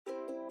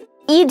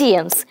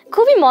idioms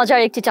খুবই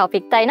মজার একটি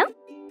টপিক তাই না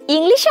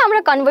ইংলিশে আমরা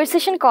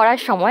কনভারসেশন করার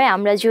সময়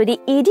আমরা যদি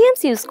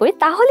idioms ইউজ করি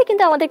তাহলে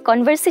কিন্তু আমাদের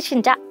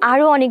কনভারসেশনটা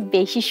আরো অনেক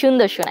বেশি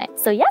সুন্দর শোনায়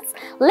so yes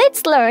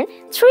let's learn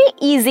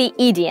 3 easy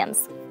idioms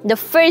the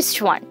first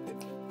one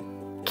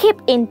keep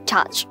in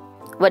touch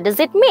what does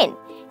it mean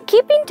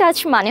keep in touch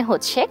মানে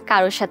হচ্ছে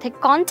কারোর সাথে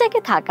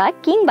কন্টাক্টে থাকা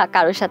কিংবা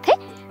কারোর সাথে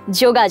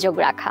যোগাযোগ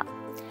রাখা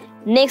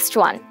next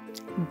one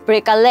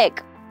break a leg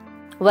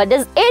what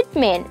does it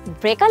mean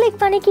break a leg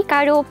মানে কি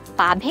কারো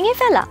পা ভেঙে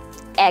ফেলা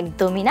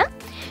একদমই না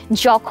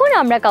যখন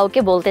আমরা কাউকে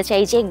বলতে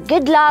চাই যে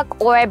good luck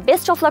or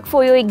best of luck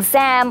for your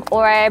exam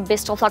or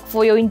best of luck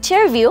for your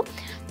interview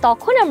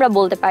তখন আমরা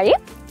বলতে পারি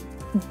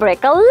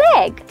break a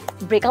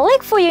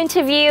leg for your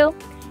interview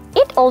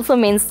it also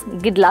means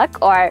good luck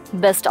or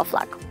best of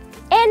luck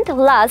and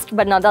last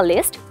but not the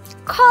least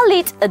call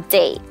it a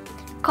day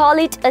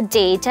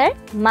এটার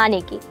মানে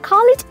কি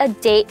call it a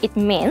day it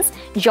means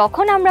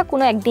যখন আমরা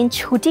কোনো একদিন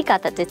ছুটি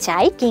কাটাতে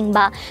চাই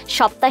কিংবা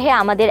সপ্তাহে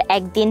আমাদের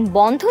একদিন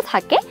বন্ধ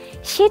থাকে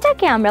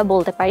সেটাকে আমরা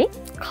বলতে পারি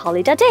call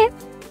it a day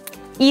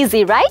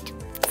easy right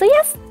so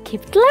yes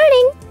keep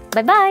learning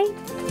bye bye